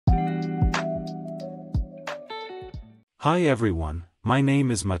Hi everyone, my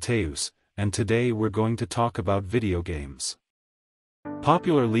name is Mateus, and today we're going to talk about video games.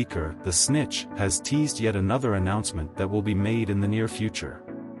 Popular leaker, The Snitch, has teased yet another announcement that will be made in the near future.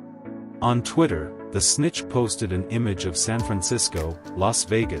 On Twitter, The Snitch posted an image of San Francisco, Las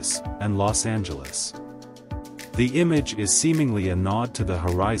Vegas, and Los Angeles. The image is seemingly a nod to the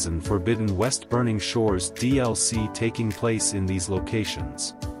Horizon Forbidden West Burning Shores DLC taking place in these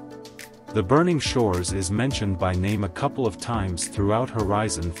locations. The Burning Shores is mentioned by name a couple of times throughout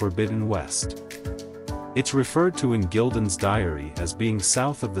Horizon Forbidden West. It's referred to in Gildan's diary as being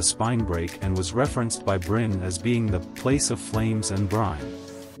south of the spine break and was referenced by Bryn as being the place of flames and brine.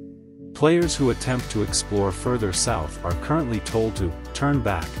 Players who attempt to explore further south are currently told to turn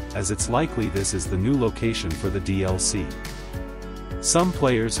back, as it's likely this is the new location for the DLC. Some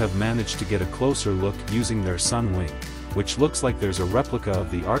players have managed to get a closer look using their Sun Wing, which looks like there's a replica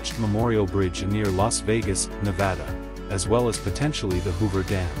of the arched Memorial Bridge near Las Vegas, Nevada, as well as potentially the Hoover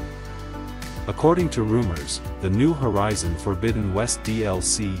Dam. According to rumors, the new Horizon Forbidden West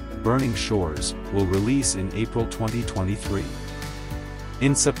DLC, Burning Shores, will release in April 2023.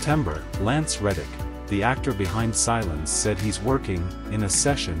 In September, Lance Reddick, the actor behind Silence, said he's working, in a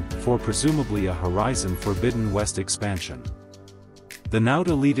session, for presumably a Horizon Forbidden West expansion. The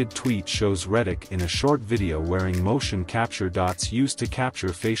now-deleted tweet shows Reddick in a short video wearing motion capture dots used to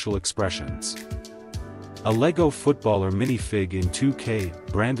capture facial expressions. A LEGO footballer minifig in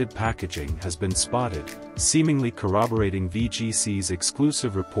 2K branded packaging has been spotted, seemingly corroborating VGC's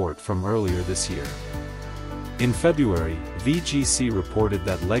exclusive report from earlier this year. In February, VGC reported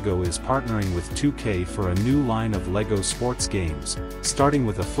that LEGO is partnering with 2K for a new line of LEGO sports games, starting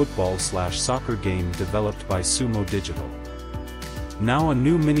with a football/soccer game developed by Sumo Digital. Now a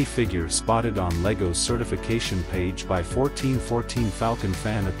new minifigure spotted on LEGO's certification page by 1414 Falcon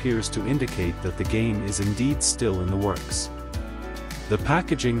Fan appears to indicate that the game is indeed still in the works. The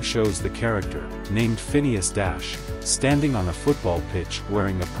packaging shows the character, named Phineas Dash, standing on a football pitch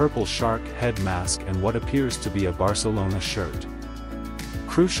wearing a purple shark head mask and what appears to be a Barcelona shirt.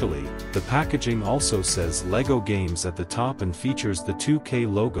 Crucially, the packaging also says LEGO Games at the top and features the 2K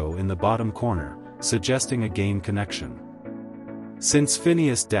logo in the bottom corner, suggesting a game connection. Since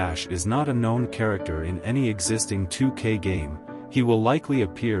Phineas Dash is not a known character in any existing 2K game, he will likely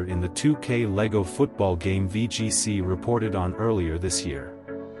appear in the 2K LEGO football game VGC reported on earlier this year.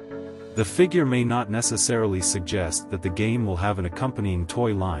 The figure may not necessarily suggest that the game will have an accompanying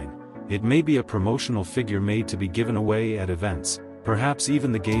toy line. It may be a promotional figure made to be given away at events, perhaps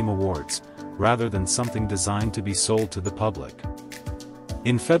even the Game Awards, rather than something designed to be sold to the public.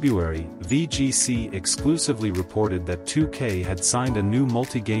 In February, VGC exclusively reported that 2K had signed a new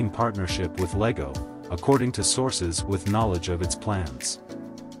multi-game partnership with LEGO, according to sources with knowledge of its plans.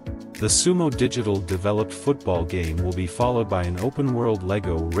 The Sumo Digital developed football game will be followed by an open-world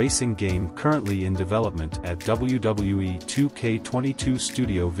LEGO racing game currently in development at WWE 2K22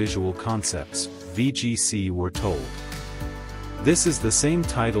 Studio Visual Concepts, VGC were told. This is the same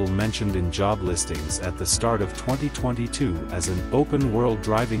title mentioned in job listings at the start of 2022 as an open-world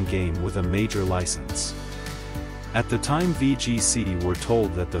driving game with a major license. At the time VGC were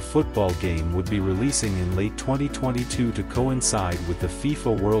told that the football game would be releasing in late 2022 to coincide with the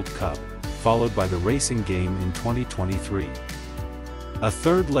FIFA World Cup, followed by the racing game in 2023. A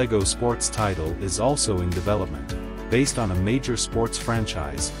third LEGO sports title is also in development, based on a major sports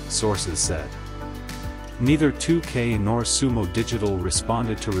franchise, sources said. Neither 2K nor Sumo Digital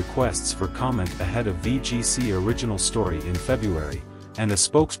responded to requests for comment ahead of VGC original story in February, and a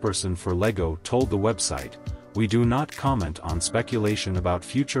spokesperson for LEGO told the website, "We do not comment on speculation about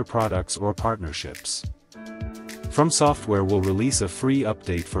future products or partnerships." From Software will release a free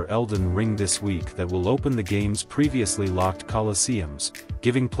update for Elden Ring this week that will open the game's previously locked colosseums,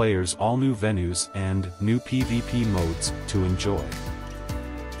 giving players all new venues and new PvP modes to enjoy.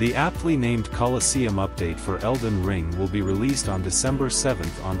 The aptly named Colosseum update for Elden Ring will be released on December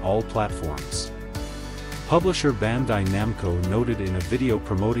 7th on all platforms. Publisher Bandai Namco noted in a video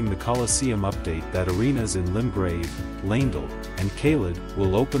promoting the Colosseum update that arenas in Limgrave, Leyndell, and Caelid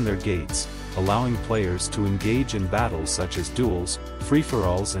will open their gates, allowing players to engage in battles such as duels,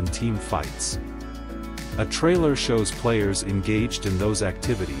 free-for-alls and team fights. A trailer shows players engaged in those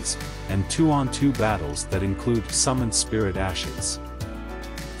activities, and 2-on-2 battles that include summoned spirit ashes.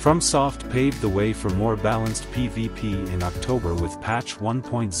 FromSoft paved the way for more balanced PvP in October with patch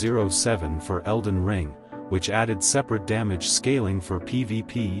 1.07 for Elden Ring, which added separate damage scaling for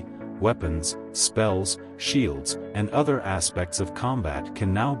PvP, weapons, spells, shields, and other aspects of combat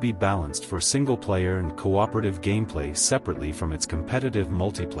can now be balanced for single-player and cooperative gameplay separately from its competitive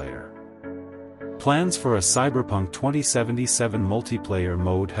multiplayer. Plans for a Cyberpunk 2077 multiplayer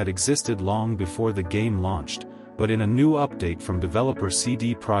mode had existed long before the game launched, but in a new update from developer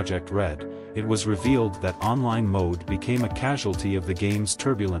CD Projekt Red, it was revealed that online mode became a casualty of the game's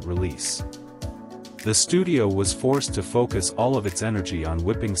turbulent release. The studio was forced to focus all of its energy on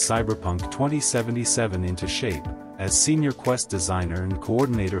whipping Cyberpunk 2077 into shape, as senior quest designer and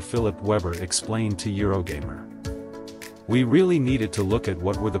coordinator Philipp Weber explained to Eurogamer. "We really needed to look at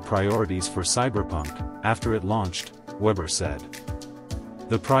what were the priorities for Cyberpunk after it launched," Weber said.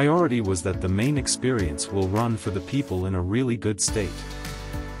 "The priority was that the main experience will run for the people in a really good state.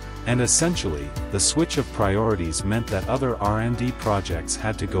 And essentially, the switch of priorities meant that other R&D projects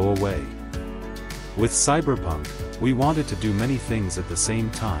had to go away. With Cyberpunk, we wanted to do many things at the same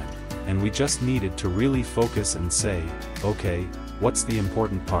time, and we just needed to really focus and say, okay, what's the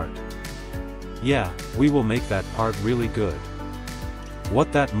important part? Yeah, we will make that part really good."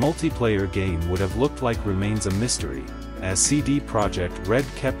 What that multiplayer game would have looked like remains a mystery, as CD Projekt Red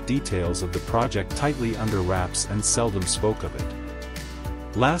kept details of the project tightly under wraps and seldom spoke of it.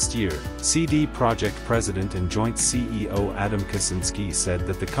 Last year, CD Projekt President and Joint CEO Adam Kaczynski said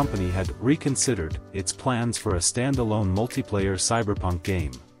that the company had reconsidered its plans for a standalone multiplayer Cyberpunk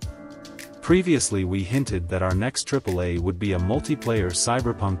game. "Previously we hinted that our next AAA would be a multiplayer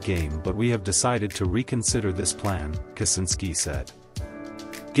Cyberpunk game, but we have decided to reconsider this plan," Kaczynski said.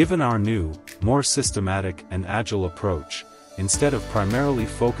 "Given our new, more systematic and agile approach, instead of primarily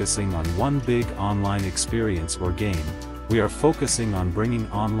focusing on one big online experience or game, we are focusing on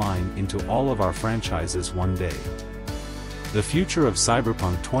bringing online into all of our franchises one day. The future of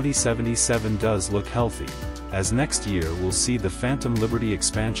Cyberpunk 2077 does look healthy, as next year we'll see the Phantom Liberty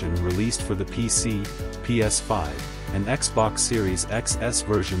expansion released for the PC, PS5, and Xbox Series XS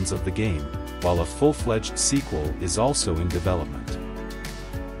versions of the game, while a full-fledged sequel is also in development.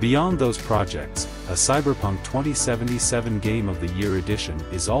 Beyond those projects, a Cyberpunk 2077 Game of the Year edition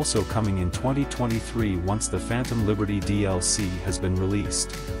is also coming in 2023 once the Phantom Liberty DLC has been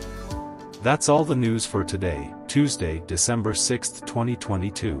released." That's all the news for today, Tuesday, December 6,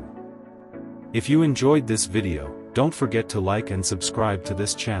 2022. If you enjoyed this video, don't forget to like and subscribe to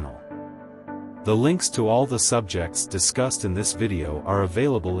this channel. The links to all the subjects discussed in this video are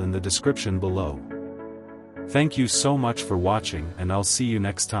available in the description below. Thank you so much for watching, and I'll see you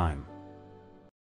next time.